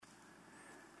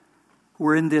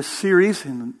We're in this series,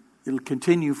 and it'll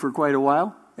continue for quite a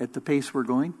while at the pace we're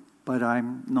going, but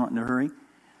I'm not in a hurry.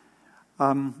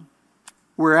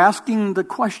 We're asking the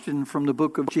question from the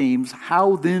book of James,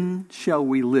 how then shall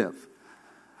we live?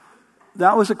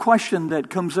 That was a question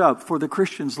that comes up for the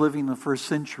Christians living in the first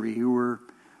century who were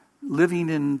living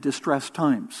in distressed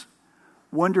times,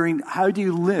 wondering how do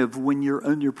you live when you're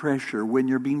under pressure, when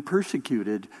you're being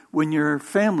persecuted, when your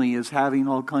family is having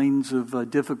all kinds of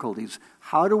difficulties.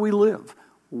 How do we live?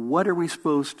 What are we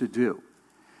supposed to do?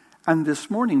 And this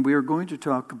morning we are going to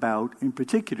talk about, in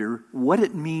particular, what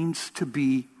it means to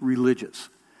be religious.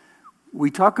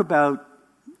 We talk about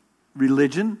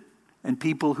religion and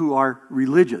people who are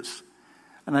religious.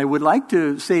 And I would like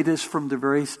to say this from the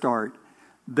very start,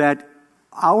 that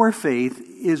our faith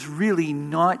is really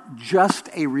not just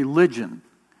a religion.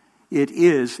 It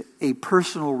is a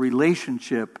personal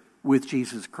relationship with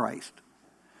Jesus Christ.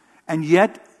 And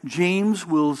yet, James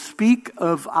will speak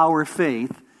of our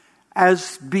faith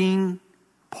as being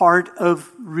part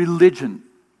of religion.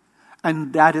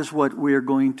 And that is what we're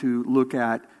going to look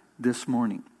at this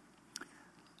morning.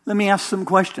 Let me ask some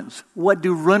questions. What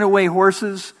do runaway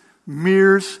horses,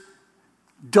 mirrors,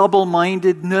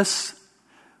 double-mindedness,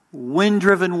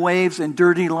 wind-driven waves, and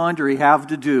dirty laundry have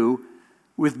to do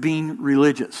with being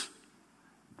religious?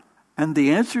 And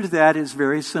the answer to that is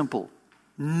very simple.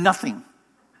 Nothing.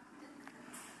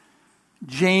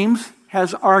 James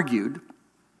has argued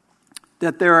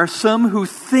that there are some who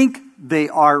think they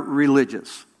are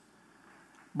religious,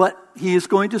 but he is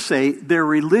going to say their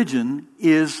religion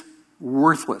is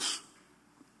worthless.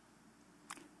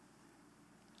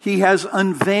 He has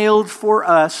unveiled for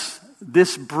us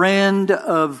this brand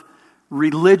of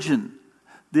religion,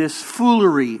 this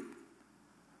foolery,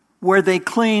 where they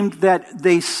claimed that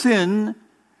they sin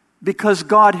because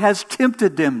God has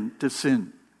tempted them to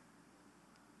sin.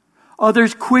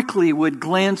 Others quickly would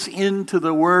glance into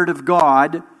the Word of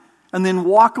God and then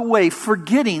walk away,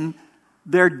 forgetting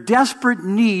their desperate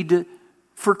need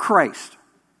for Christ.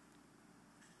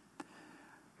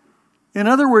 In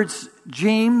other words,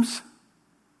 James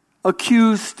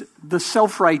accused the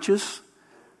self-righteous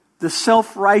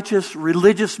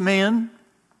religious man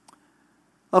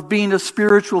of being a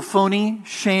spiritual phony,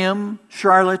 sham,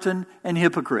 charlatan, and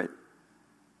hypocrite.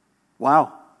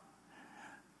 Wow.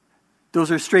 Those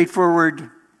are straightforward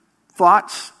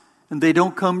thoughts, and they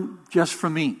don't come just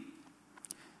from me.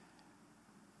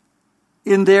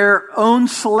 In their own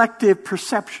selective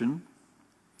perception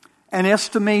and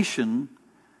estimation,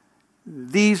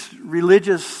 these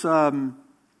religious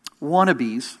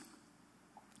wannabes,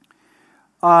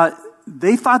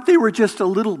 they thought they were just a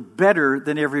little better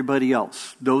than everybody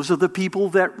else. Those are the people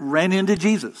that ran into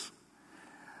Jesus.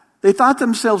 They thought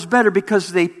themselves better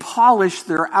because they polished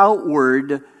their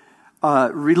outward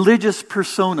religious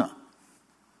persona.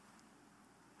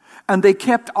 And they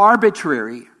kept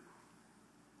arbitrary,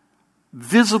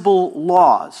 visible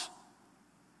laws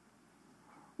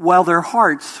while their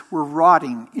hearts were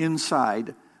rotting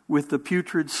inside with the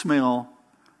putrid smell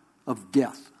of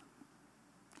death.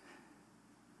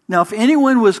 Now, if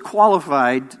anyone was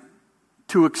qualified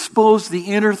to expose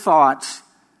the inner thoughts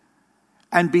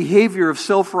and behavior of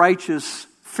self-righteous,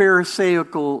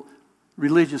 pharisaical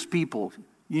religious people,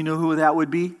 you know who that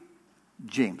would be?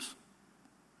 James.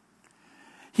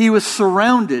 He was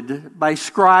surrounded by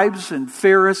scribes and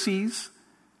Pharisees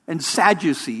and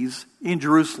Sadducees in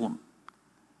Jerusalem.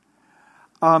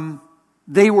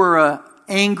 They were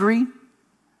angry,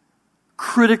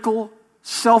 critical,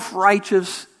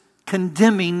 self-righteous,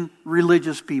 condemning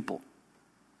religious people.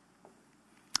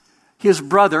 His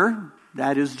brother,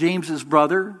 that is James's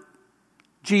brother,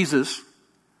 Jesus,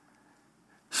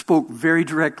 spoke very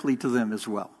directly to them as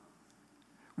well.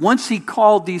 Once he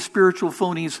called these spiritual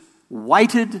phonies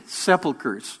whited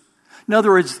sepulchres. In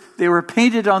other words, they were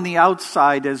painted on the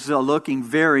outside as looking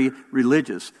very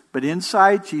religious. But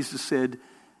inside, Jesus said,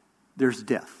 there's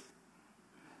death.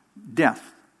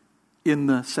 Death in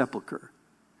the sepulcher.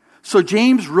 So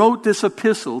James wrote this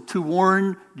epistle to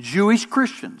warn Jewish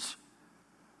Christians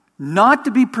not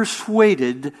to be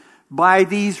persuaded by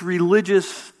these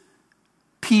religious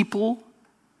people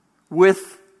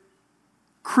with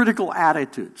critical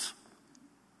attitudes.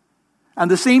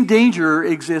 And the same danger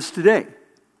exists today.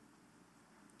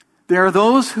 There are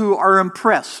those who are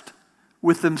impressed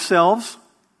with themselves,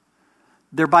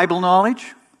 their Bible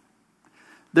knowledge,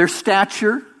 their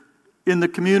stature in the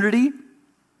community,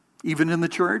 even in the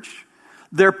church,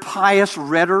 their pious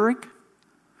rhetoric,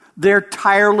 their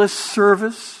tireless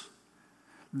service,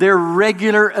 their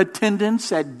regular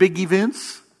attendance at big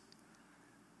events,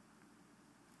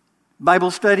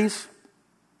 Bible studies,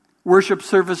 worship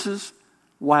services,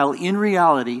 while in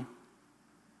reality,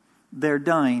 they're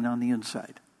dying on the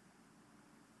inside.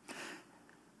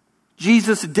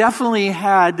 Jesus definitely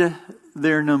had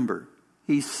their number.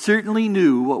 He certainly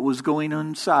knew what was going on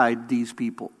inside these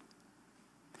people.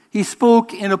 He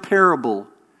spoke in a parable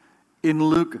in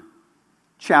Luke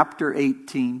chapter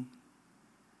 18.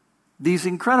 These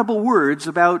incredible words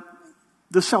about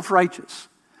the self-righteous.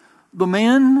 The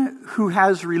man who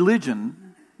has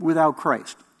religion without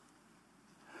Christ.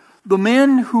 The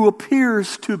man who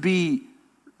appears to be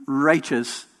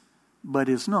righteous but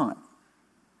is not.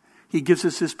 He gives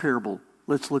us this parable.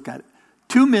 Let's look at it.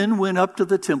 2 men went up to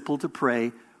the temple to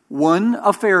pray, one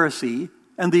a Pharisee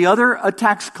and the other a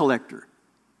tax collector.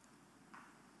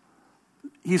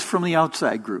 He's from the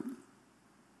outside group.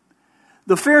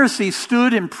 The Pharisee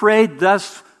stood and prayed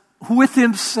thus with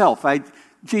himself.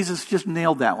 Jesus just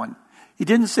nailed that one. He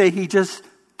didn't say he just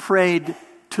prayed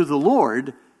to the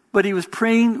Lord, but he was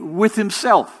praying with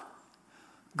himself.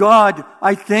 God,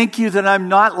 I thank you that I'm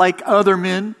not like other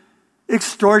men,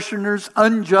 extortioners,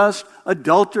 unjust,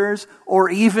 adulterers, or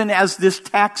even as this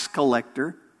tax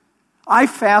collector. I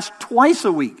fast twice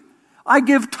a week. I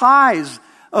give tithes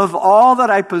of all that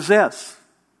I possess.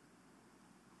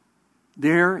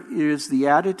 There is the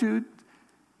attitude.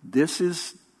 This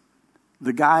is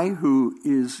the guy who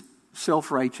is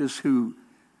self-righteous, who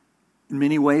in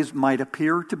many ways might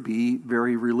appear to be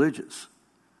very religious.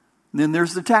 And then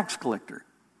there's the tax collector.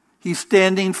 He's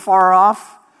standing far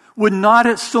off, would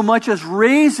not so much as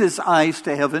raise his eyes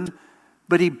to heaven,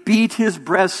 but he beat his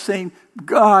breast saying,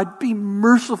 God, be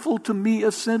merciful to me,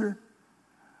 a sinner.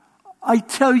 I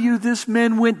tell you, this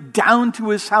man went down to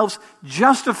his house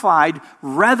justified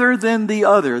rather than the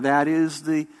other, that is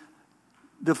the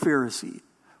Pharisee.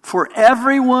 For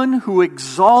everyone who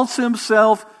exalts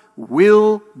himself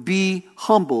will be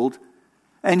humbled,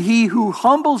 and he who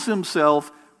humbles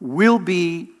himself will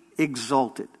be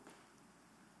exalted.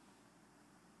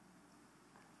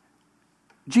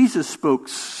 Jesus spoke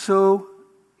so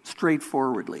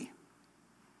straightforwardly.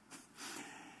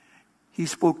 He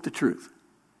spoke the truth.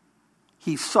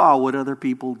 He saw what other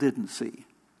people didn't see.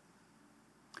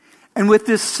 And with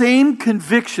this same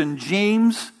conviction,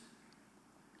 James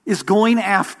is going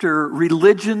after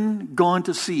religion gone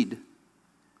to seed.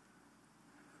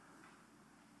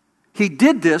 He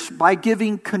did this by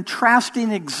giving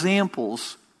contrasting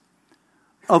examples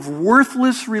of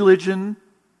worthless religion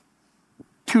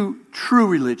to true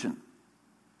religion.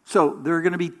 So there are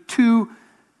going to be 2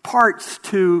 parts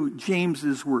to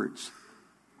James's words.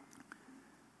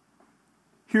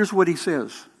 Here's what he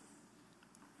says.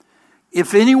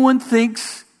 If anyone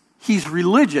thinks he's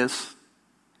religious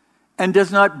and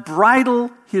does not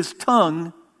bridle his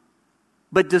tongue,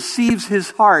 but deceives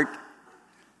his heart,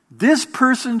 this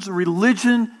person's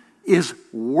religion is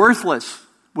worthless,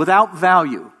 without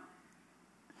value.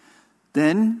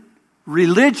 Then,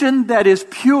 religion that is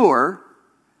pure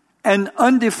and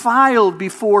undefiled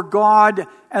before God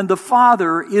and the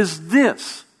Father is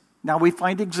this. Now we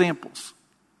find examples.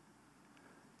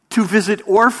 To visit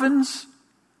orphans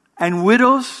and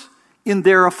widows in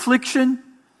their affliction,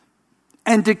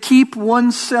 and to keep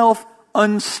oneself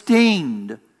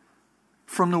unstained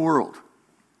from the world.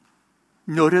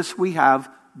 Notice we have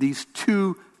these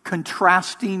 2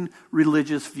 contrasting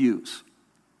religious views.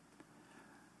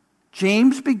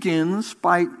 James begins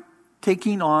by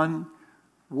taking on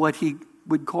what he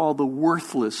would call the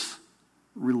worthless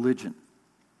religion.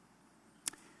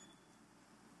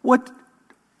 What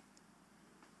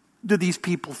do these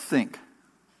people think?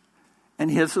 And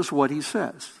this is what he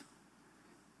says.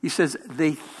 He says,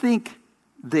 they think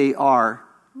they are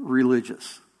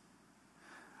religious.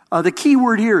 The key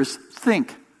word here is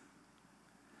think.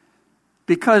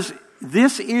 Because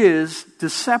this is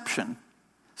deception,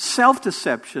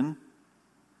 self-deception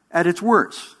at its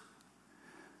worst.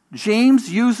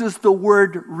 James uses the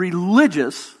word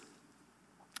religious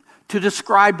to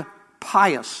describe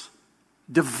pious,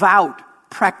 devout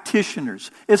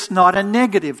practitioners. It's not a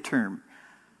negative term.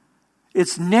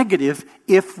 It's negative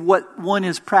if what one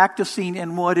is practicing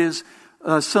and what is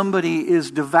somebody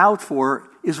is devout for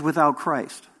is without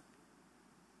Christ.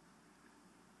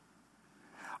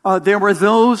 There were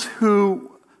those whose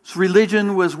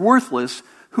religion was worthless,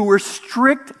 who were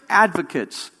strict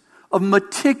advocates of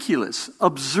meticulous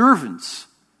observance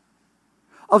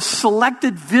of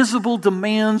selected visible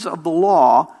demands of the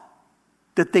law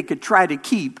that they could try to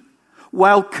keep,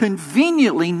 while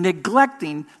conveniently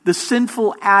neglecting the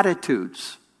sinful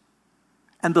attitudes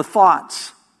and the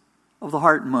thoughts of the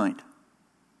heart and mind.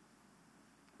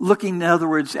 Looking, in other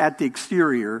words, at the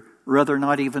exterior, rather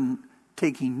not even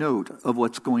taking note of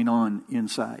what's going on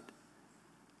inside.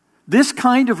 This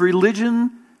kind of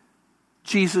religion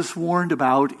Jesus warned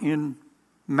about in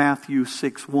Matthew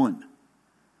 6:1.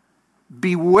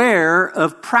 Beware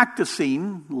of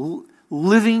practicing,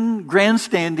 living,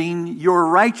 grandstanding your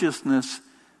righteousness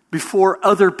before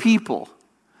other people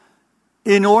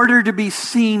in order to be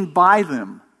seen by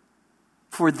them,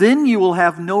 for then you will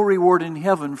have no reward in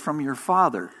heaven from your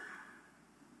Father.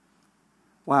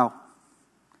 Wow.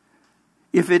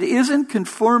 If it isn't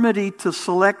conformity to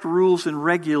select rules and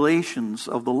regulations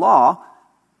of the law,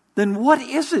 then what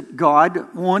is it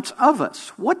God wants of us?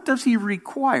 What does He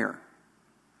require?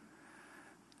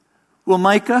 Well,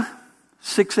 Micah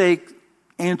 6:8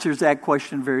 answers that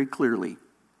question very clearly.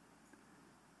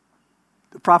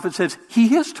 The prophet says, He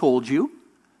has told you,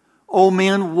 O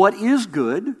man, what is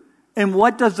good, and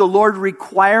what does the Lord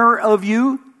require of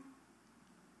you?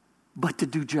 But to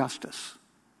do justice,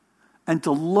 and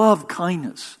to love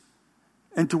kindness,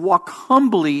 and to walk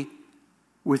humbly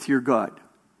with your God.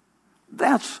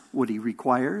 That's what He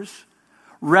requires.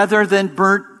 Rather than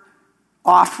burnt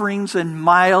offerings and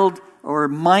mild or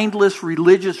mindless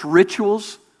religious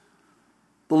rituals,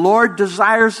 the Lord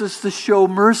desires us to show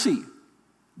mercy,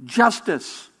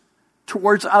 justice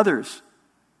towards others,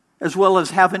 as well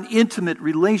as have an intimate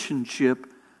relationship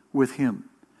with Him.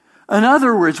 In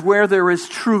other words, where there is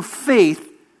true faith,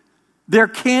 there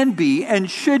can be and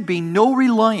should be no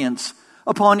reliance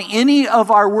upon any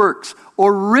of our works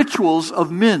or rituals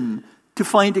of men to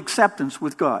find acceptance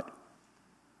with God.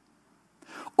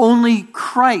 Only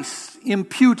Christ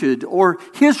imputed or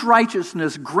His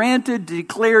righteousness granted,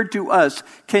 declared to us,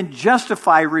 can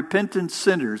justify repentant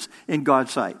sinners in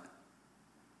God's sight.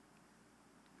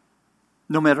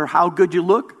 No matter how good you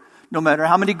look, no matter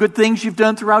how many good things you've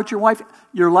done throughout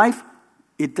your life,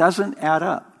 it doesn't add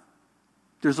up.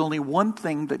 There's only one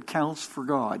thing that counts for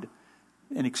God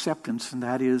in acceptance, and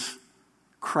that is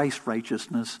Christ's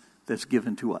righteousness that's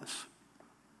given to us.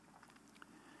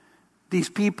 These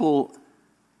people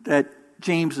that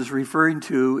James is referring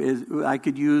to, I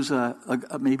could use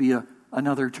maybe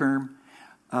another term,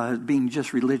 being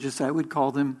just religious, I would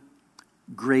call them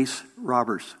grace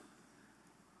robbers,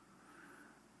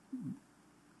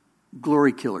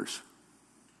 glory killers.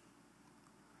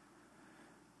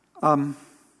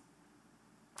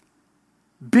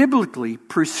 Biblically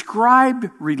prescribed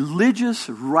religious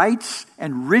rites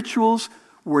and rituals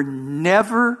were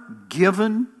never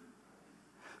given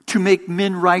to make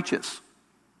men righteous.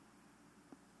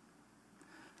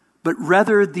 But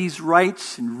rather, these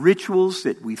rites and rituals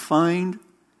that we find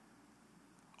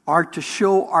are to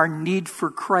show our need for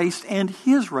Christ and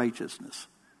His righteousness,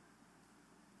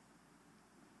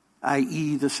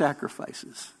 i.e. the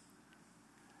sacrifices.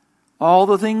 All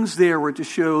the things there were to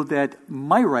show that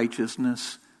my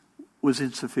righteousness was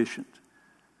insufficient.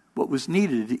 What was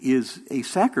needed is a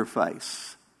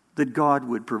sacrifice that God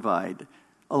would provide,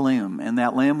 a lamb, and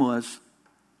that lamb was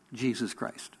Jesus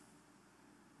Christ.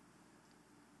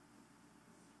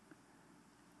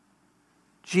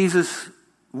 Jesus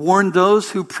warned those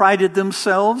who prided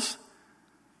themselves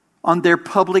on their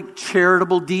public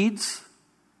charitable deeds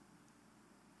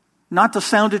not to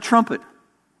sound a trumpet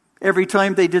every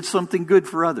time they did something good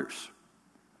for others.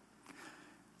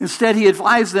 Instead, He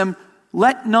advised them,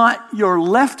 let not your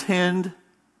left hand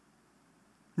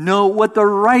know what the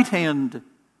right hand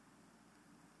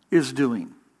is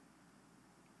doing,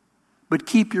 but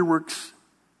keep your works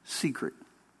secret.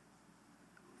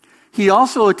 He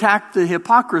also attacked the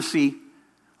hypocrisy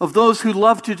of those who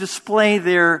love to display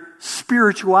their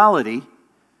spirituality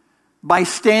by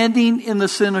standing in the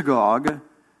synagogue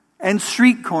and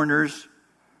street corners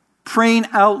praying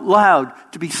out loud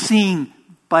to be seen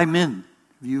by men.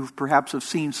 You perhaps have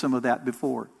seen some of that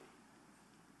before.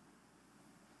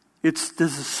 It's the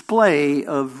display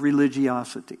of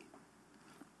religiosity.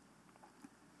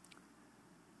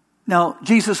 Now,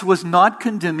 Jesus was not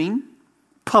condemning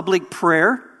public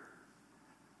prayer,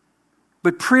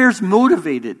 but prayers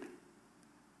motivated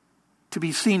to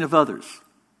be seen of others,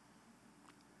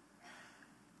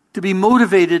 to be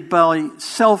motivated by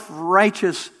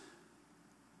self-righteous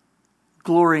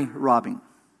glory robbing.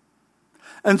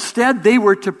 Instead, they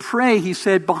were to pray, he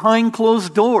said, behind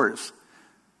closed doors,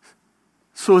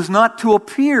 so as not to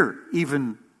appear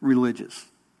even religious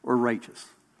or righteous.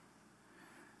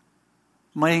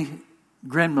 My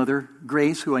grandmother,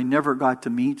 Grace, who I never got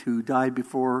to meet, who died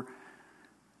before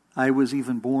I was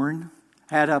even born,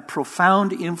 had a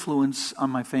profound influence on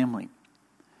my family.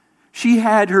 She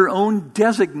had her own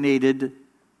designated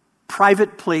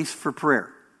private place for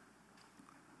prayer.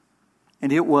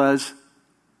 And it was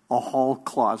a hall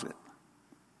closet.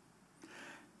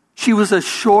 She was a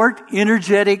short,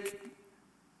 energetic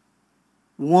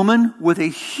woman with a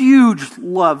huge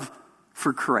love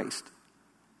for Christ.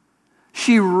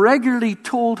 She regularly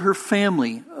told her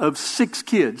family of 6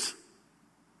 kids,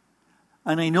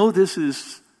 and I know this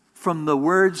is from the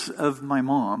words of my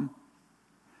mom,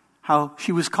 how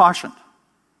she was cautioned.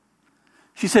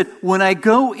 She said, when I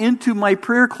go into my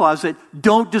prayer closet,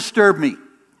 don't disturb me.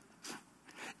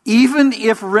 Even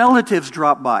if relatives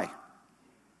drop by.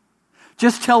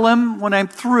 Just tell them when I'm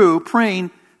through praying,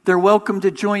 they're welcome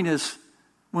to join us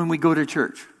when we go to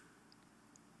church.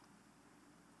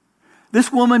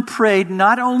 This woman prayed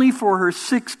not only for her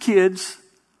 6 kids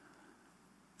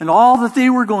and all that they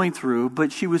were going through,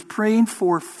 but she was praying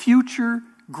for future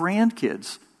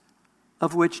grandkids,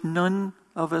 of which none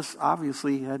of us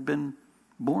obviously had been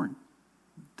born.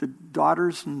 The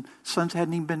daughters and sons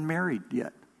hadn't even been married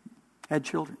yet, had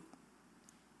children.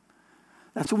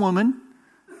 That's a woman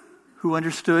who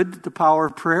understood the power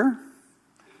of prayer.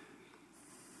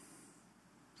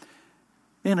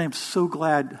 And I'm so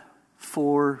glad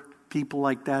for people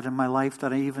like that in my life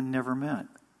that I even never met.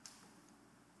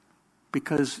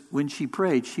 Because when she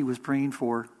prayed, she was praying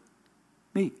for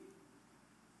me.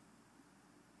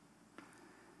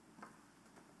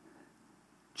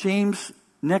 James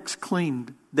next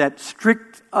claimed that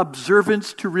strict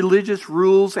observance to religious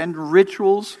rules and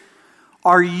rituals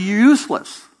are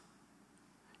useless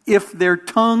if their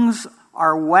tongues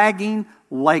are wagging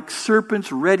like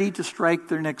serpents ready to strike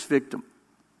their next victim.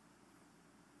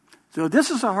 So this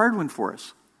is a hard one for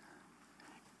us.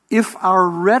 If our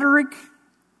rhetoric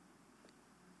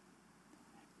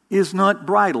is not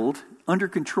bridled, under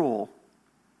control,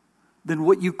 then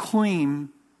what you claim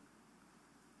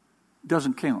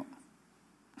doesn't count.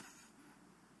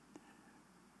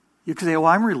 You can say, well,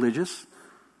 I'm religious.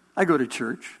 I go to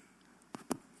church.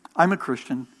 I'm a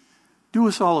Christian. Do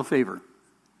us all a favor,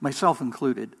 myself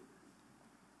included.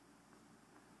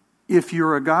 If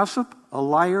you're a gossip, a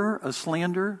liar, a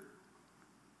slanderer,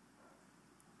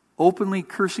 openly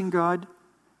cursing God,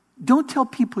 don't tell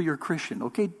people you're Christian,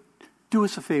 okay? Do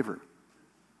us a favor.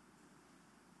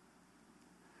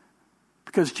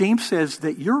 Because James says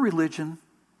that your religion,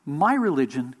 my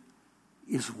religion,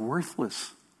 is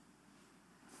worthless.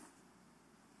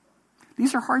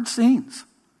 These are hard sayings.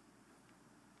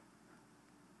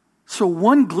 So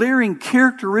one glaring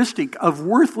characteristic of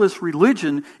worthless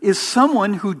religion is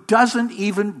someone who doesn't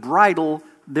even bridle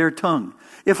their tongue.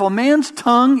 If a man's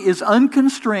tongue is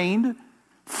unconstrained,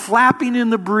 flapping in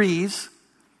the breeze,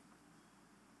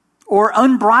 or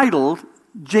unbridled,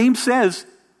 James says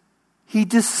he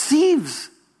deceives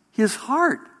his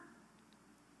heart,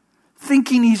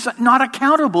 thinking he's not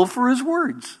accountable for his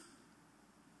words.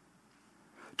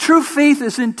 True faith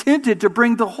is intended to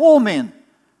bring the whole man,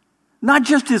 not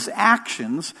just his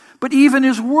actions, but even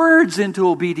his words into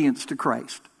obedience to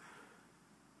Christ.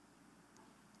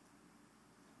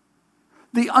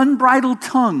 The unbridled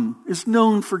tongue is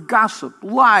known for gossip,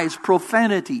 lies,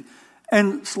 profanity,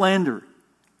 and slander.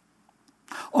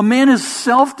 A man is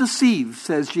self-deceived,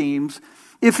 says James,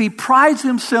 if he prides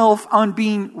himself on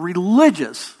being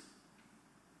religious,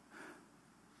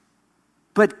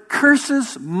 but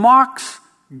curses, mocks,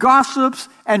 gossips,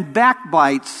 and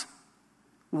backbites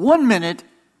 1 minute,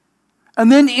 and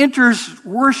then enters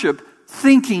worship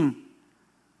thinking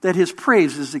that his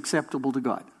praise is acceptable to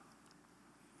God.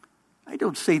 I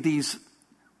don't say these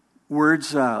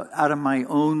words out of my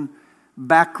own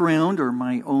background or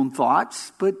my own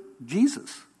thoughts, but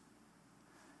Jesus.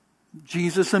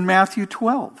 Jesus in Matthew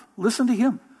 12. Listen to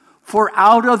him. For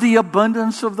out of the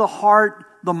abundance of the heart,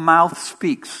 the mouth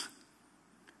speaks.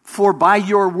 For by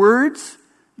your words,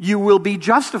 you will be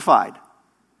justified.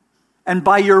 And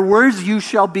by your words, you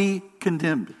shall be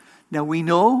condemned. Now we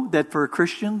know that for a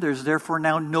Christian, there's therefore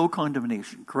now no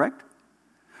condemnation, correct?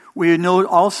 We know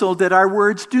also that our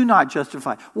words do not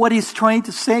justify. What he's trying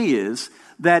to say is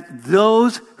that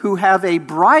those who have a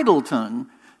bridle tongue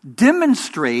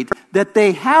demonstrate that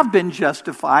they have been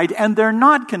justified and they're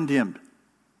not condemned.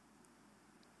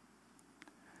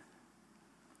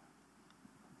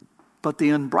 But the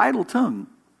unbridled tongue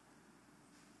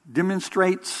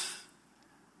demonstrates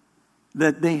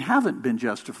that they haven't been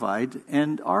justified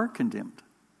and are condemned.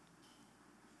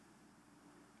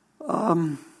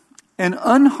 An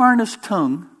unharnessed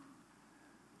tongue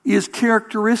is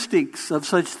characteristics of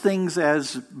such things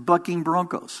as bucking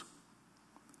broncos,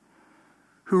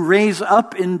 who raise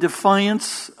up in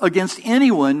defiance against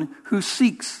anyone who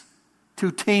seeks to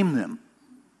tame them.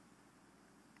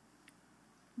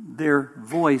 Their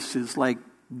voice is like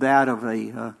that of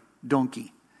a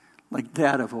donkey, like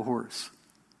that of a horse.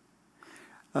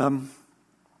 I'm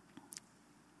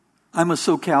a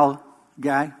SoCal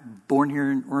guy, born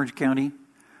here in Orange County,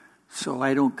 so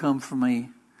I don't come from a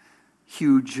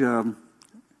huge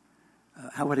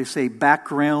how would I say,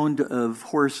 background of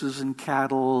horses and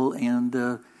cattle and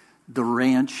the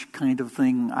ranch kind of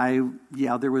thing.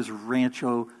 There was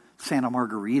Rancho Santa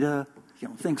Margarita,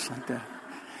 things like that.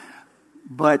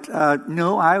 But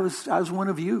no, I was one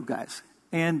of you guys.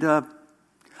 And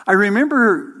I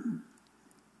remember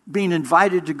being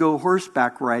invited to go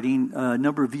horseback riding a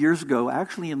number of years ago,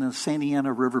 actually in the Santa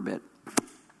Ana riverbed.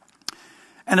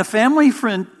 And a family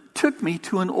friend took me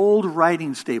to an old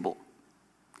riding stable.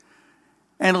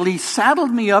 And he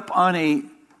saddled me up on a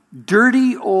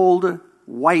dirty old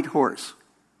white horse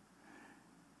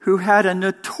who had a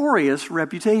notorious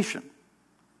reputation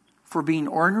for being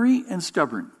ornery and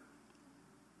stubborn.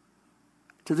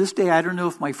 To this day, I don't know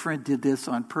if my friend did this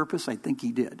on purpose. I think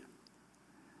he did.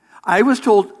 I was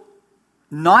told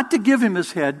not to give him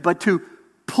his head, but to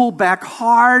pull back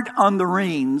hard on the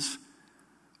reins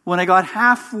when I got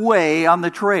halfway on the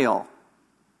trail,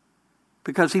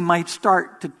 because he might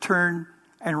start to turn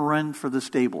and run for the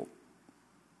stable.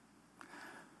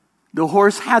 The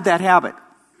horse had that habit,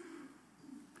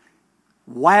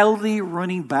 wildly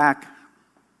running back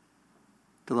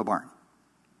to the barn.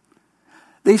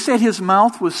 They said his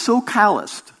mouth was so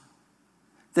calloused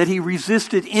that he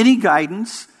resisted any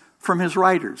guidance from his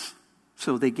riders.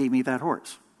 So they gave me that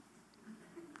horse.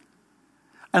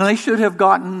 And I should have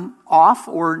gotten off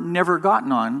or never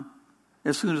gotten on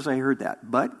as soon as I heard that.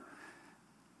 But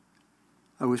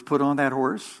I was put on that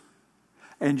horse.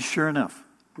 And sure enough,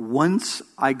 once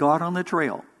I got on the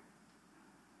trail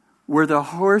where the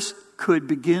horse could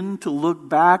begin to look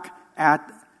back at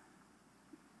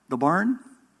the barn,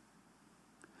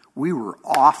 we were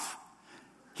off.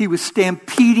 He was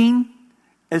stampeding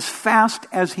as fast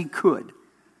as he could.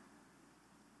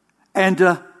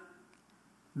 And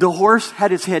the horse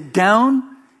had his head down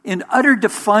in utter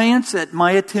defiance at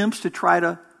my attempts to try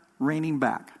to rein him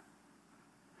back.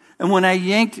 And when I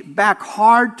yanked back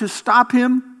hard to stop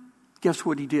him, guess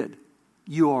what he did?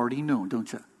 You already know,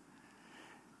 don't you?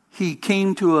 He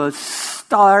came to a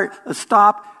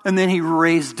stop, and then he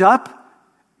raised up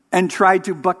and tried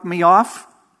to buck me off.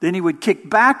 Then he would kick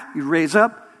back, he'd raise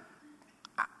up.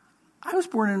 I was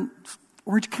born in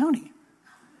Orange County.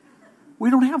 We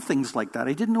don't have things like that.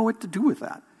 I didn't know what to do with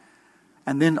that.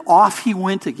 And then off he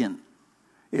went again,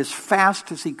 as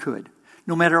fast as he could.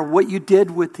 No matter what you did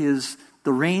with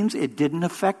the reins, it didn't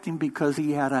affect him because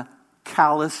he had a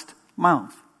calloused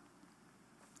mouth.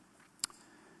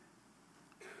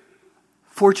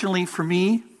 Fortunately for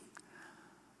me,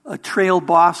 a trail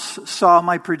boss saw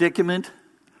my predicament,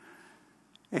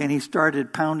 and he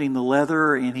started pounding the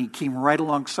leather, and he came right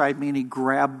alongside me, and he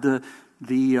grabbed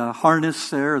the harness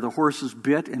there, the horse's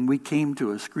bit, and we came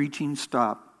to a screeching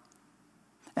stop.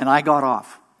 And I got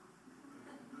off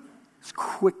as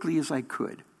quickly as I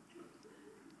could.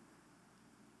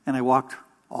 And I walked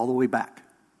all the way back.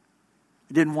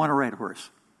 I didn't want to ride a horse.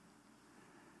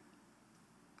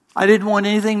 I didn't want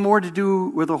anything more to do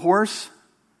with a horse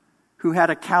who had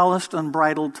a calloused,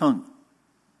 unbridled tongue.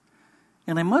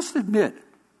 And I must admit,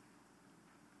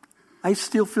 I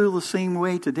still feel the same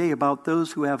way today about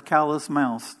those who have callous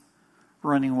mouths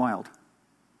running wild.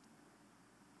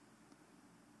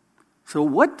 So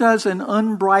what does an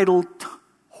unbridled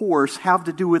horse have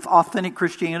to do with authentic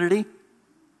Christianity?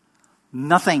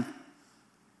 Nothing.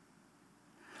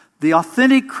 The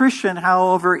authentic Christian,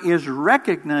 however, is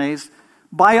recognized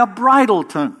by a bridled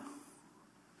tongue.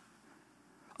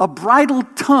 A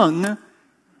bridled tongue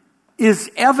is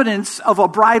evidence of a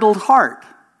bridled heart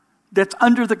that's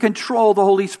under the control of the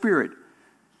Holy Spirit.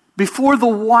 Before the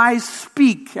wise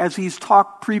speak, as he's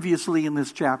talked previously in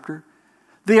this chapter,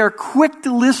 they are quick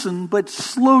to listen but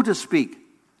slow to speak.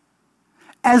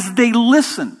 As they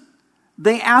listen,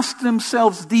 they ask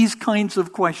themselves these kinds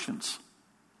of questions.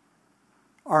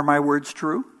 Are my words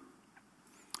true?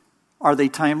 Are they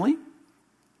timely?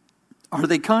 Are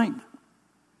they kind?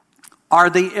 Are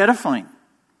they edifying?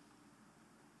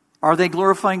 Are they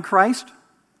glorifying Christ?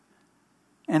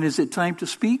 And is it time to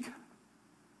speak?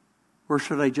 Or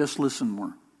should I just listen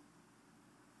more?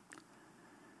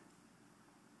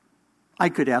 I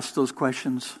could ask those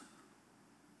questions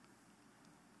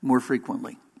more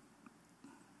frequently.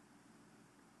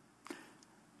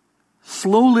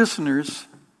 Slow listeners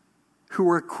who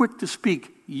are quick to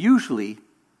speak usually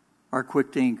are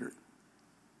quick to anger.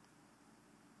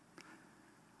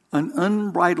 An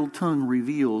unbridled tongue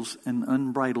reveals an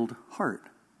unbridled heart.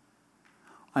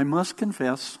 I must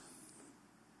confess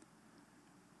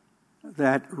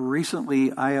that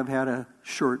recently I have had a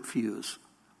short fuse.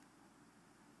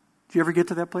 Do you ever get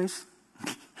to that place?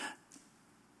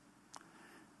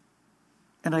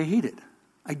 And I hate it.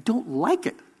 I don't like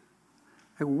it.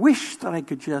 I wish that I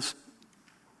could just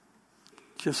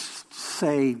just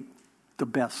say the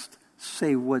best,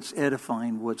 say what's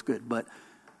edifying, what's good. But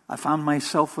I found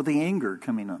myself with the anger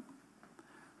coming up.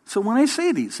 So when I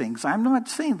say these things, I'm not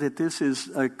saying that this is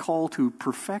a call to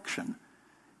perfection.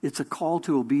 It's a call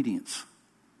to obedience.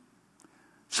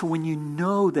 So when you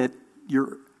know that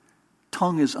your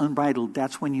tongue is unbridled,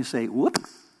 that's when you say, whoop.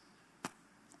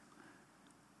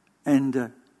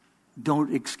 And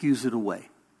don't excuse it away.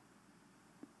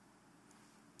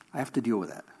 I have to deal with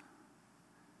that.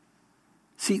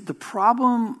 See, the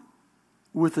problem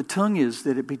with the tongue is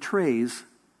that it betrays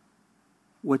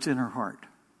what's in our heart.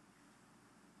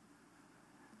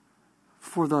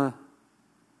 For the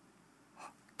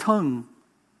tongue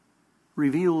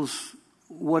reveals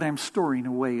what I'm storing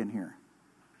away in here.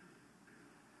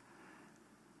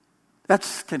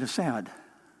 That's kind of sad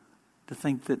to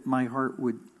think that my heart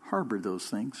would harbor those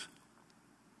things.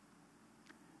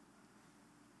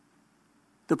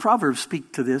 The Proverbs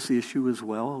speak to this issue as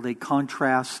well. They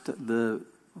contrast the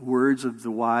words of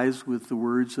the wise with the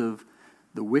words of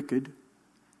the wicked,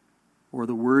 or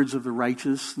the words of the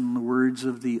righteous and the words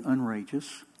of the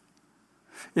unrighteous.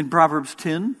 In Proverbs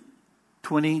 10,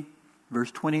 20,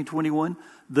 verse 20 and 21,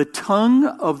 the tongue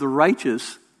of the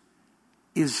righteous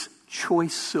is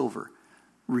choice silver,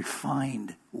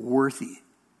 refined, worthy.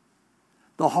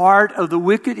 The heart of the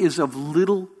wicked is of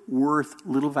little worth,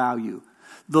 little value.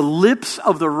 The lips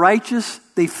of the righteous,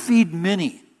 they feed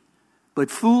many, but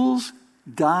fools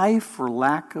die for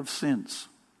lack of sense.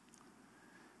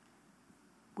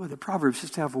 Boy, the Proverbs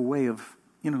just have a way of,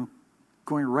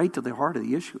 going right to the heart of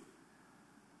the issue.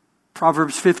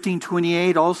 Proverbs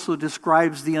 15:28 also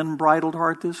describes the unbridled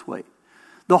heart this way.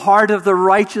 The heart of the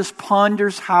righteous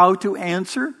ponders how to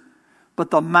answer, but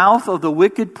the mouth of the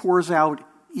wicked pours out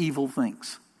evil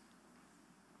things.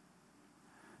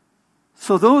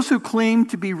 So those who claim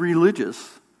to be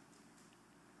religious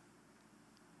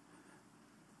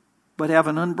but have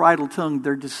an unbridled tongue,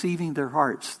 they're deceiving their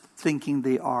hearts, thinking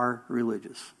they are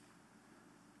religious.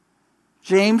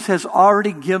 James has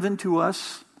already given to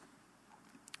us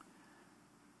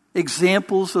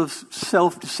examples of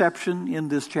self-deception in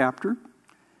this chapter.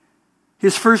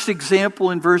 His first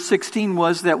example in verse 16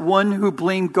 was that one who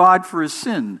blamed God for his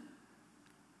sin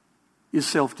is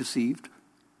self-deceived.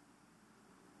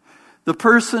 The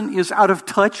person is out of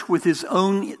touch with his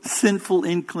own sinful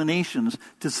inclinations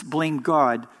to blame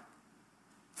God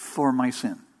for my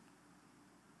sin.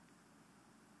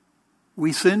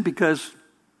 We sin because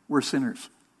we're sinners.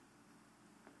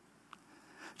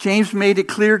 James made it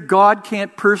clear God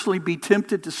can't personally be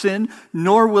tempted to sin,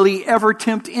 nor will he ever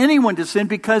tempt anyone to sin,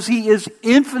 because he is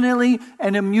infinitely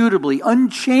and immutably,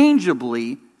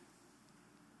 unchangeably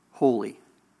holy.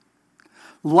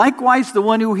 Likewise, the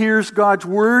one who hears God's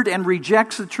word and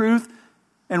rejects the truth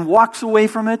and walks away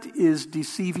from it is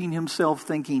deceiving himself,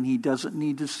 thinking he doesn't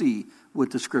need to see what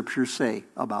the scriptures say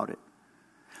about it.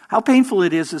 How painful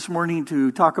it is this morning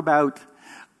to talk about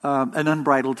an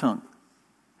unbridled tongue.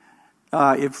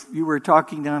 If you were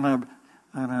talking on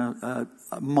a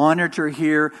monitor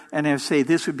here, and I say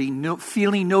this would be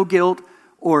feeling no guilt,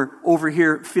 or over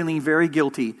here feeling very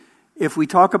guilty. If we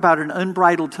talk about an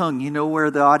unbridled tongue, you know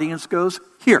where the audience goes?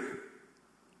 Here.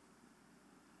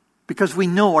 Because we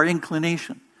know our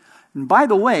inclination. And by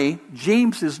the way,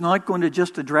 James is not going to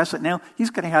just address it now. He's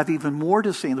going to have even more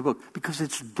to say in the book, because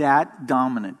it's that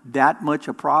dominant, that much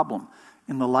a problem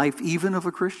in the life even of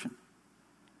a Christian.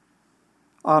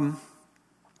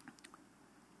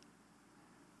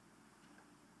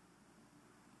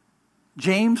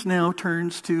 James now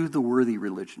turns to the worthy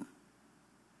religion.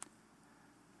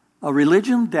 A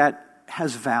religion that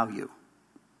has value.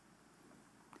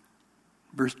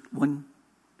 Verse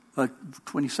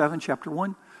 27, chapter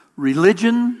 1.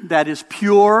 Religion that is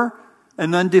pure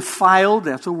and undefiled,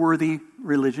 that's a worthy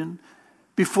religion,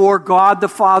 before God the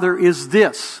Father is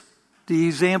this. The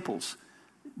examples,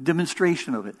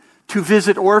 demonstration of it. To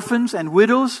visit orphans and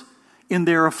widows in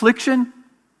their affliction,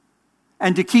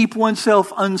 and to keep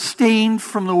oneself unstained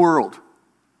from the world.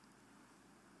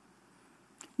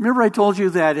 Remember I told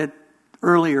you that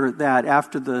earlier that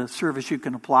after the service you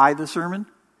can apply the sermon?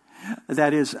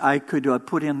 That is, I could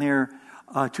put in there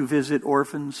to visit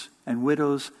orphans and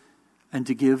widows and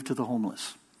to give to the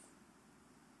homeless.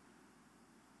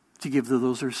 To give to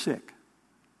those who are sick.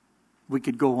 We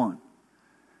could go on.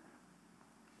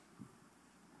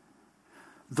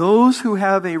 Those who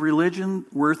have a religion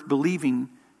worth believing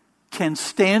can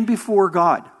stand before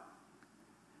God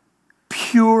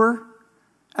pure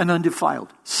and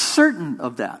undefiled, certain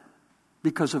of that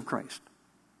because of Christ.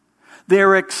 They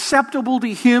are acceptable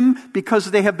to Him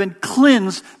because they have been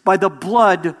cleansed by the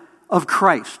blood of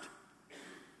Christ.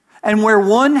 And where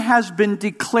one has been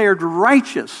declared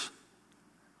righteous,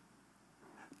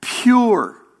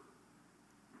 pure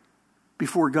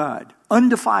before God,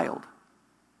 undefiled,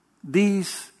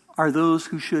 these are those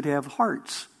who should have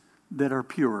hearts that are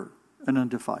pure and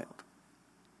undefiled.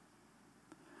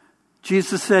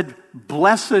 Jesus said,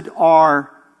 "Blessed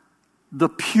are the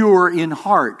pure in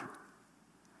heart,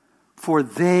 for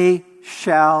they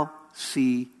shall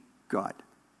see God."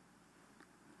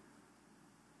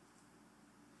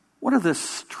 One of the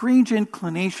strange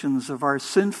inclinations of our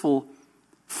sinful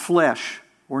flesh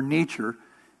or nature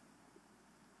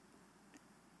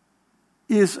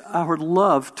is our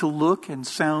love to look and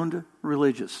sound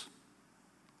religious.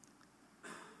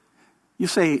 You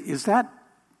say, is that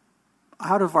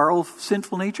out of our old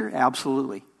sinful nature?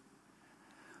 Absolutely.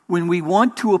 When we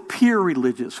want to appear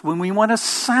religious, when we want to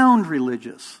sound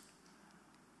religious,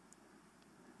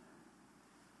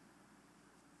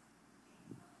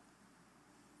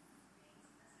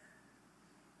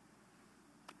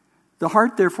 the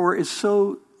heart, therefore, is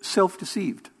so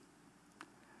self-deceived.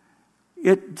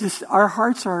 Our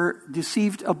hearts are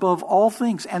deceived above all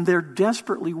things, and they're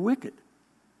desperately wicked.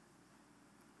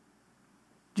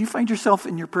 Do you find yourself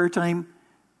in your prayer time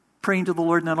praying to the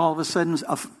Lord, and then all of a sudden,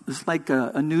 it's like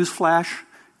a news flash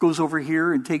goes over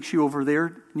here and takes you over there,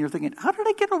 and you're thinking, how did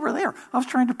I get over there? I was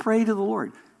trying to pray to the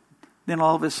Lord. Then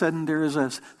all of a sudden, there is a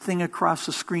thing across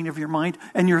the screen of your mind,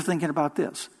 and you're thinking about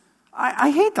this. I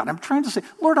hate that. I'm trying to say,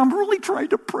 Lord, I'm really trying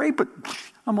to pray, but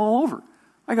I'm all over.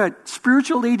 I got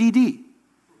spiritual ADD.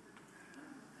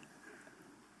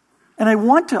 And I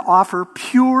want to offer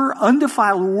pure,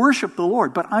 undefiled worship to the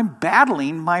Lord, but I'm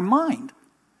battling my mind.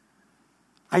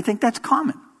 I think that's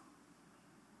common.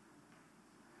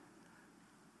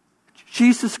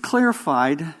 Jesus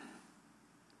clarified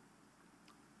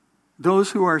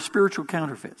those who are spiritual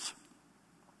counterfeits.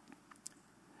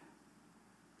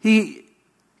 He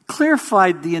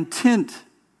clarified the intent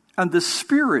and the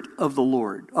spirit of the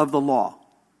Lord, of the law.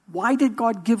 Why did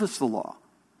God give us the law?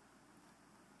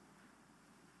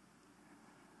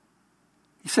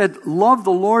 He said, love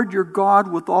the Lord your God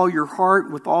with all your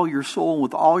heart, with all your soul,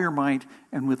 with all your might,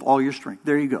 and with all your strength.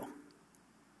 There you go.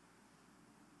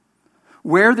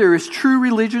 Where there is true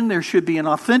religion, there should be an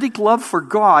authentic love for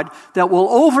God that will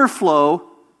overflow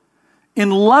in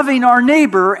loving our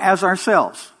neighbor as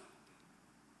ourselves.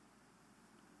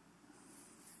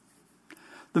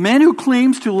 The man who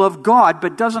claims to love God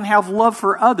but doesn't have love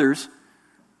for others,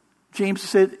 James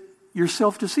said, you're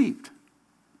self-deceived.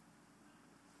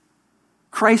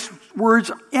 Christ's words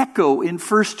echo in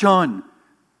 1 John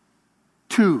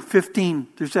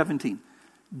 2:15-17.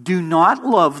 Do not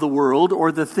love the world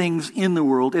or the things in the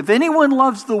world. If anyone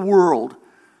loves the world,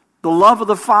 the love of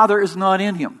the Father is not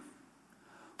in him.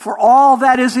 For all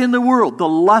that is in the world, the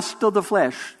lust of the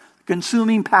flesh,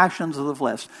 consuming passions of the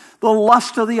flesh, the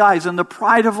lust of the eyes, and the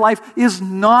pride of life is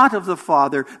not of the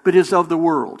Father, but is of the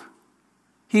world.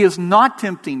 He is not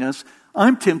tempting us.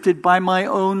 I'm tempted by my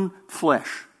own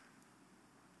flesh.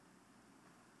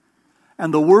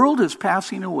 And the world is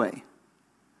passing away.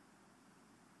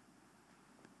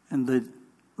 And the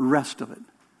rest of it.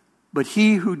 But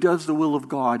he who does the will of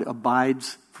God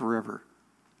abides forever.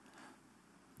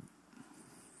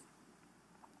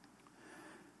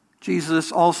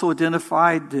 Jesus also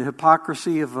identified the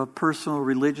hypocrisy of a personal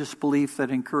religious belief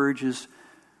that encourages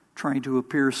trying to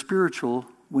appear spiritual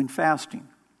when fasting.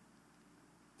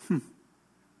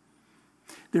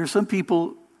 There are some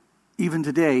people, even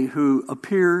today, who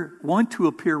want to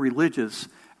appear religious,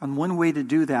 and one way to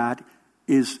do that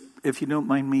is, if you don't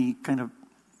mind me kind of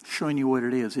showing you what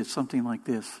it is, it's something like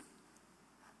this.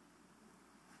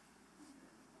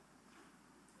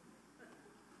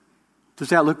 Does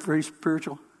that look very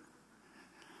spiritual?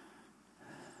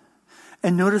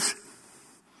 And notice,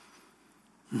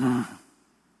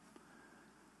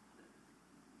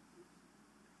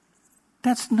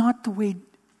 that's not the way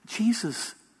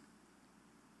Jesus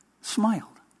smiled.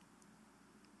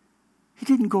 He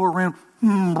didn't go around,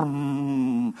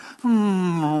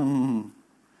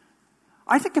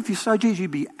 I think if you saw Jesus,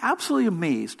 you'd be absolutely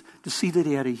amazed to see that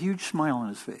he had a huge smile on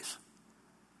his face.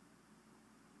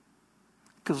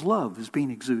 Because love is being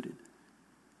exuded.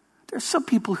 There are some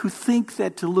people who think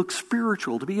that to look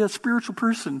spiritual, to be a spiritual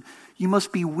person, you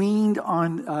must be weaned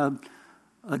on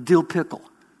a dill pickle.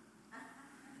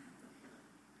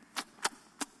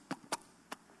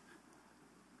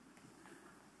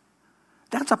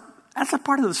 That's a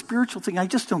part of the spiritual thing I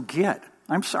just don't get.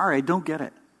 I'm sorry, I don't get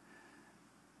it.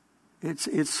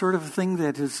 It's sort of a thing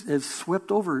that has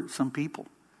swept over some people.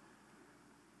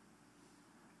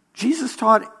 Jesus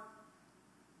taught,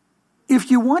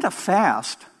 if you want to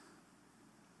fast,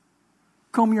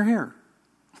 Comb your hair.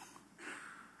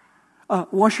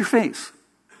 Wash your face.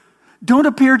 Don't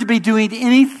appear to be doing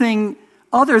anything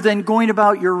other than going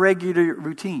about your regular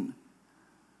routine.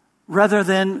 Rather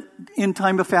than in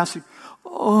time of fasting.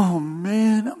 Oh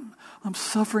man, I'm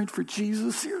suffering for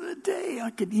Jesus here today.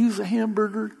 I could use a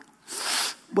hamburger.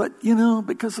 But,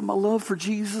 because of my love for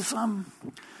Jesus, I'm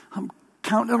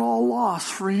counting it all loss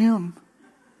for him.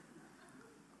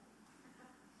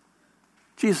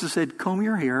 Jesus said, comb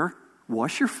your hair,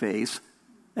 wash your face,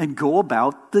 and go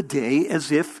about the day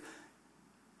as if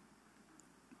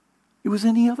it was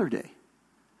any other day.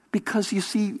 Because you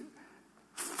see,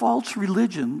 false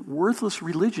religion, worthless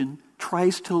religion,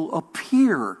 tries to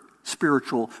appear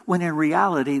spiritual when in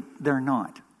reality they're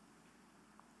not.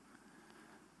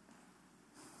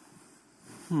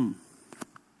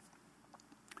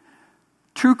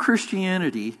 True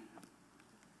Christianity,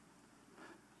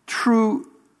 true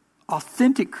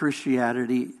authentic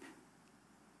Christianity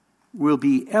will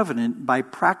be evident by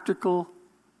practical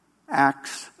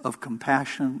acts of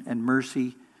compassion and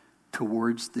mercy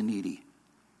towards the needy.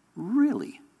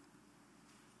 Really.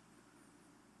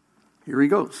 Here he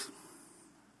goes.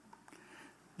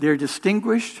 They're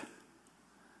distinguished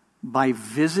by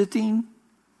visiting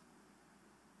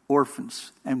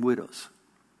orphans and widows.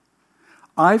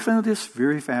 I found this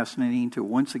very fascinating to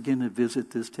once again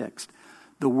visit this text.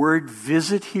 The word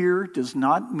visit here does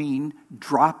not mean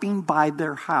dropping by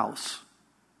their house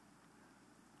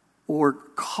or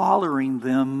collaring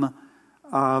them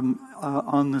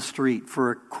on the street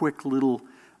for a quick little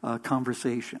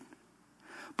conversation.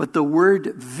 But the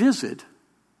word visit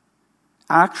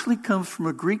actually comes from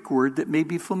a Greek word that may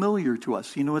be familiar to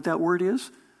us. You know what that word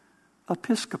is?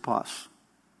 Episkopos.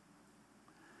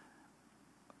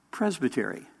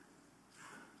 Presbytery.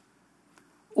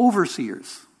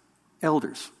 Overseers.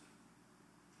 Elders.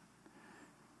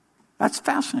 That's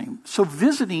fascinating. So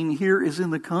visiting here is in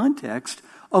the context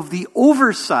of the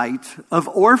oversight of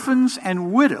orphans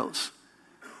and widows.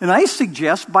 And I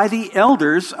suggest by the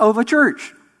elders of a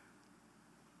church.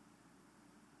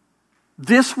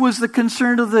 This was the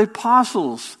concern of the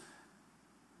apostles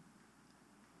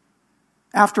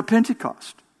after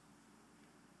Pentecost.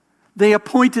 They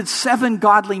appointed 7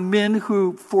 godly men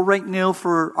who, for right now,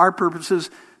 for our purposes,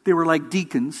 they were like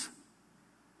deacons.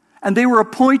 And they were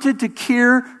appointed to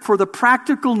care for the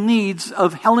practical needs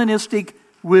of Hellenistic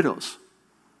widows.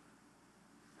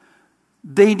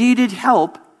 They needed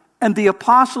help, and the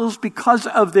apostles, because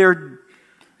of their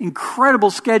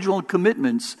incredible schedule and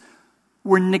commitments,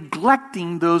 were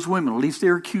neglecting those women. At least they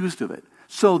were accused of it.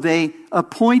 So they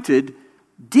appointed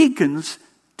deacons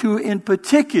to, in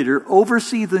particular,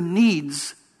 oversee the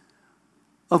needs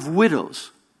of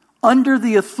widows under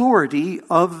the authority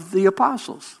of the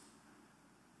apostles.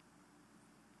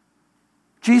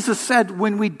 Jesus said,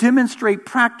 when we demonstrate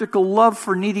practical love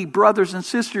for needy brothers and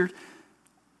sisters,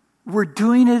 we're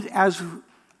doing it as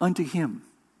unto him.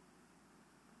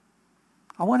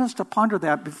 I want us to ponder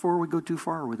that before we go too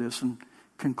far with this and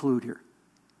conclude here.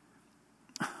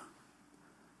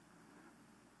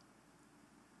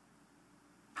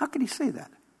 How can he say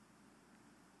that?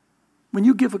 When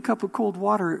you give a cup of cold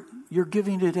water, you're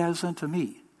giving it as unto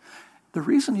me. The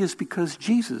reason is because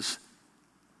Jesus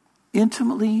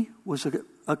intimately was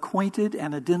acquainted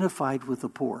and identified with the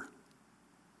poor.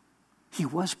 He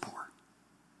was poor.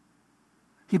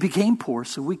 He became poor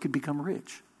so we could become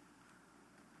rich.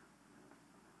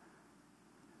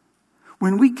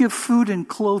 When we give food and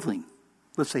clothing,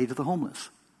 let's say to the homeless,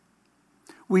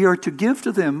 we are to give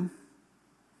to them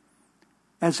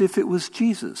as if it was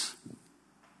Jesus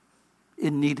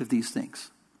in need of these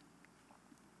things.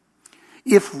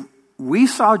 If we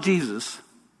saw Jesus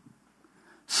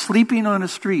sleeping on a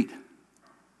street,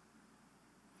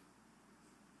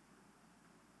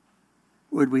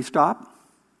 would we stop?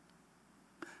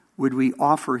 Would we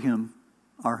offer him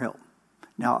our help?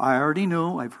 Now, I already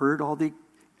know, I've heard all the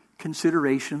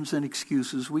considerations and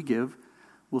excuses we give.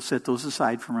 We'll set those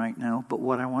aside from right now. But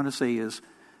what I want to say is,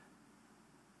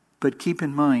 but keep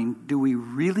in mind, do we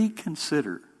really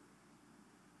consider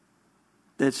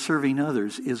that serving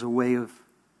others is a way of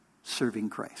serving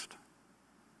Christ?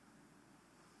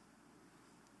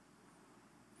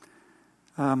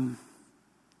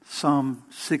 Psalm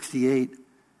 68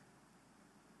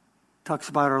 talks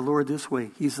about our Lord this way.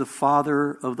 He's the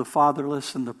father of the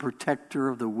fatherless and the protector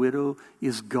of the widow,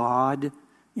 is God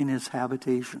in his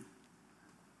habitation.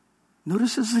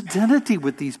 Notice his identity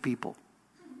with these people.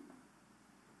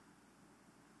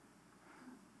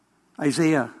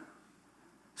 Isaiah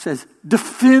says,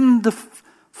 defend the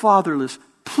fatherless,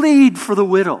 plead for the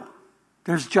widow.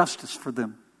 There's justice for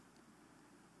them.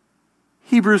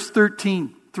 Hebrews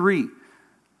 13:3.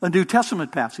 a New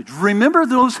Testament passage. Remember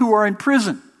those who are in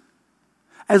prison,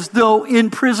 as though in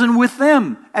prison with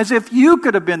them, as if you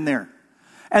could have been there.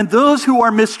 And those who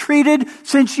are mistreated,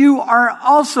 since you are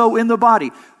also in the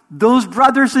body. Those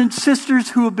brothers and sisters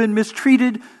who have been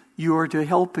mistreated, you are to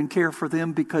help and care for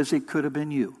them because it could have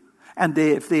been you. And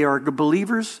if they are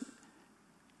believers,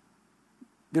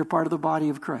 they're part of the body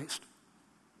of Christ.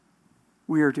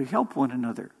 We are to help one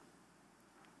another.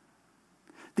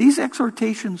 These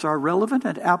exhortations are relevant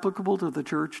and applicable to the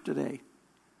church today.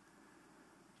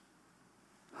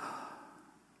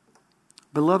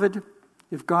 Beloved,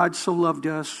 if God so loved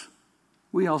us,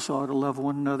 we also ought to love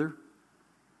one another.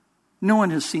 No one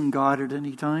has seen God at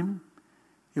any time.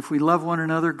 If we love one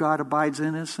another, God abides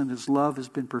in us, and His love has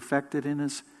been perfected in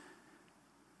us.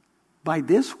 By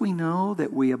this we know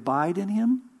that we abide in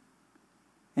Him,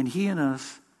 and He in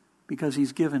us, because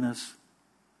He's given us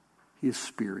His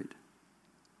Spirit.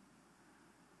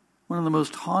 One of the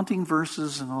most haunting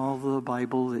verses in all the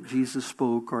Bible that Jesus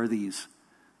spoke are these.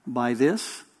 By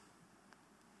this,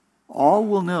 all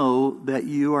will know that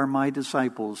you are my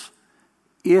disciples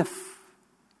if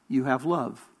you have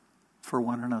love for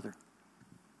one another.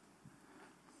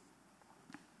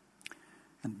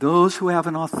 And those who have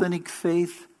an authentic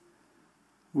faith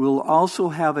will also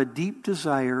have a deep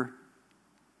desire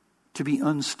to be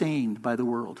unstained by the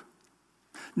world.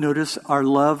 Notice our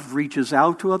love reaches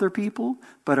out to other people,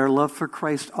 but our love for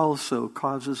Christ also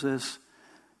causes us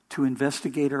to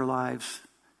investigate our lives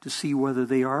to see whether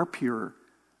they are pure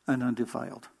and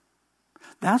undefiled.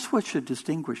 That's what should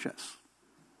distinguish us,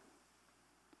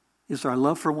 is our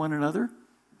love for one another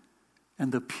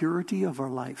and the purity of our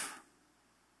life.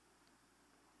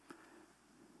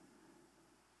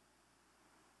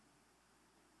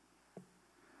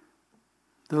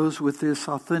 Those with this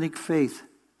authentic faith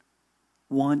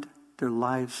want their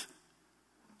lives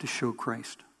to show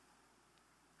Christ.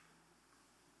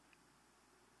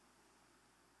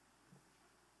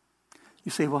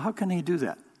 You say, well, how can they do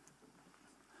that?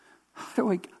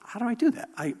 How do I do that?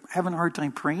 I'm having a hard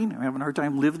time praying. I'm having a hard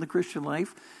time living the Christian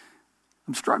life.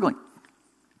 I'm struggling.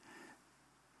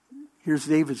 Here's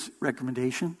David's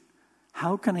recommendation.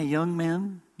 How can a young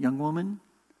man, young woman,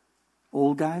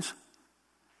 old guys,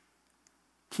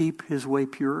 keep his way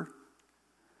pure?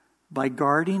 By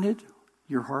guarding it,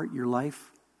 your heart, your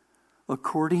life,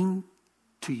 according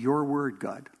to your word,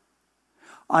 God.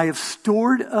 I have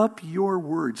stored up your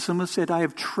word. Someone said, I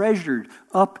have treasured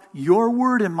up your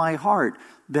word in my heart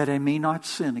that I may not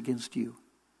sin against you.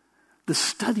 The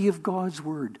study of God's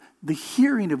word, the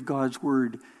hearing of God's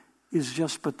word is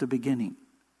just but the beginning.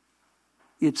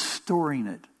 It's storing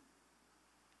it,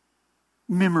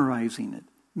 memorizing it,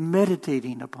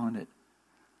 meditating upon it.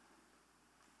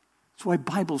 That's why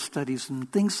Bible studies and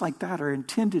things like that are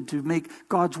intended to make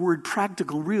God's word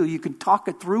practical and real. You can talk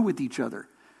it through with each other.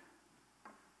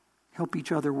 Help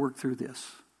each other work through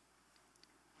this.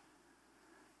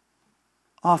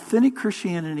 Authentic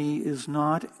Christianity is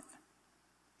not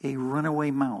a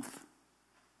runaway mouth,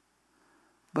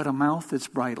 but a mouth that's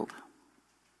bridled.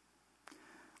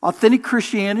 Authentic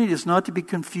Christianity is not to be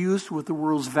confused with the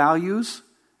world's values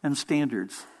and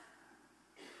standards,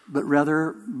 but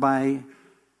rather by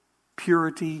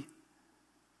purity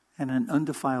and an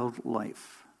undefiled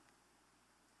life.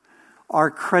 Our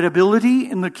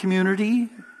credibility in the community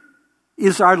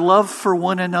is our love for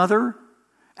one another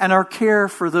and our care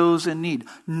for those in need,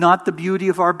 not the beauty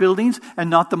of our buildings and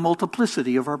not the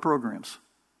multiplicity of our programs.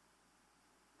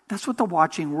 That's what the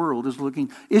watching world is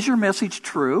looking. Is your message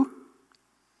true?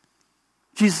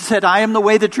 Jesus said, I am the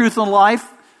way, the truth, and the life.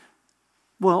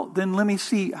 Well, then let me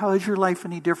see, how is your life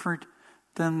any different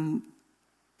than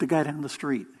the guy down the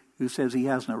street who says he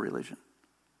has no religion?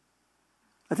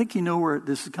 I think you know where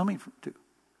this is coming from to.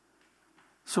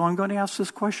 So I'm going to ask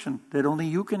this question that only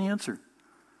you can answer.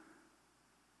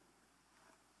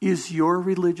 Is your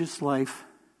religious life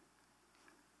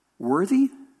worthy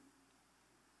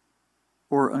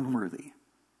or unworthy?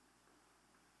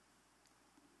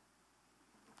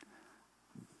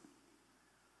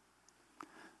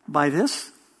 By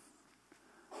this,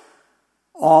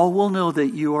 all will know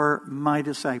that you are my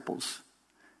disciples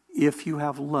if you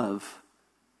have love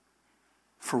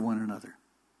for one another.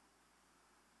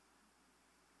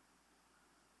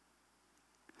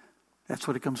 That's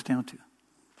what it comes down to.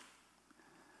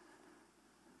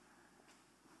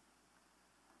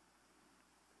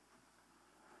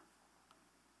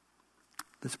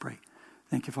 Let's pray.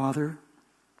 Thank you, Father,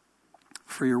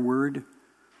 for your word.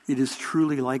 It is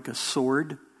truly like a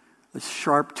sword, a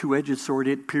sharp two-edged sword.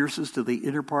 It pierces to the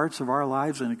inner parts of our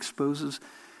lives and exposes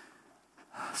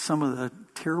some of the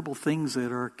terrible things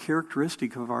that are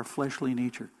characteristic of our fleshly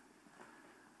nature.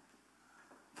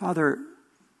 Father,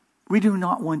 we do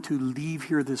not want to leave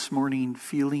here this morning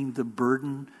feeling the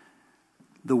burden,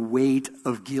 the weight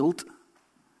of guilt.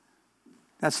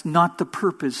 That's not the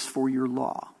purpose for your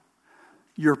law.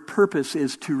 Your purpose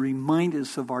is to remind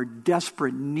us of our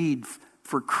desperate need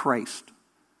for Christ.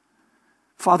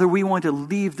 Father, we want to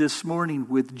leave this morning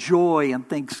with joy and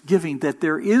thanksgiving that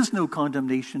there is no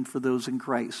condemnation for those in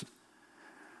Christ.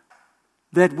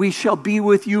 That we shall be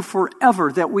with you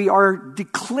forever, that we are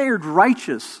declared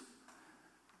righteous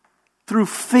through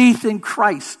faith in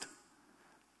Christ,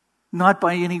 not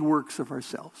by any works of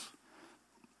ourselves.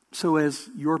 So as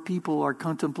your people are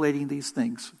contemplating these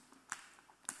things,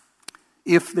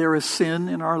 if there is sin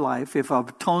in our life, if our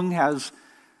tongue has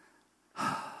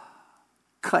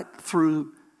cut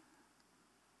through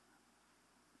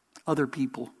other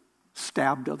people,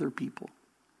 stabbed other people,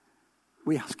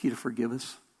 we ask you to forgive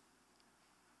us.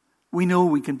 We know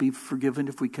we can be forgiven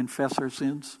if we confess our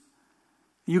sins.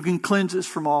 You can cleanse us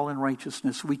from all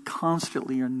unrighteousness. We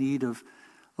constantly are in need of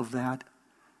that.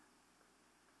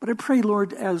 But I pray,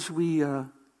 Lord, as we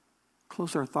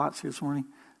close our thoughts here this morning,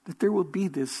 that there will be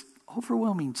this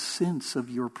overwhelming sense of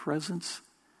your presence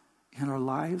in our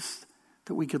lives,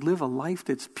 that we could live a life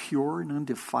that's pure and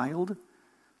undefiled.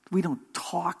 We don't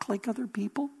talk like other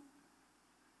people.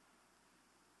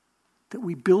 That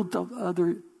we build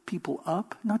other people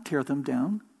up, not tear them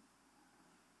down.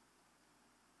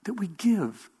 That we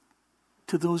give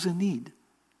to those in need,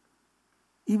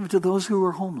 even to those who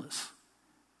are homeless,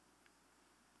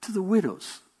 to the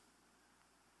widows,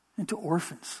 and to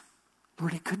orphans.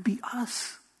 Lord, it could be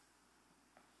us.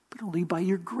 But only by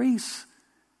your grace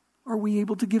are we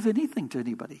able to give anything to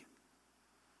anybody.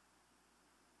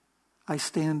 I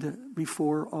stand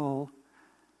before all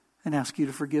and ask you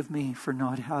to forgive me for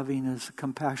not having as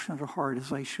compassionate a heart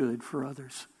as I should for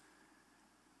others.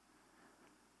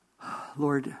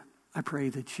 Lord, I pray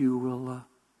that you will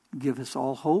give us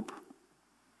all hope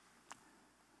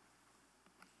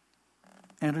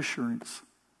and assurance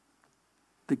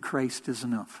that Christ is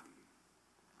enough.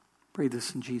 Pray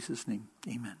this in Jesus' name.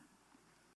 Amen.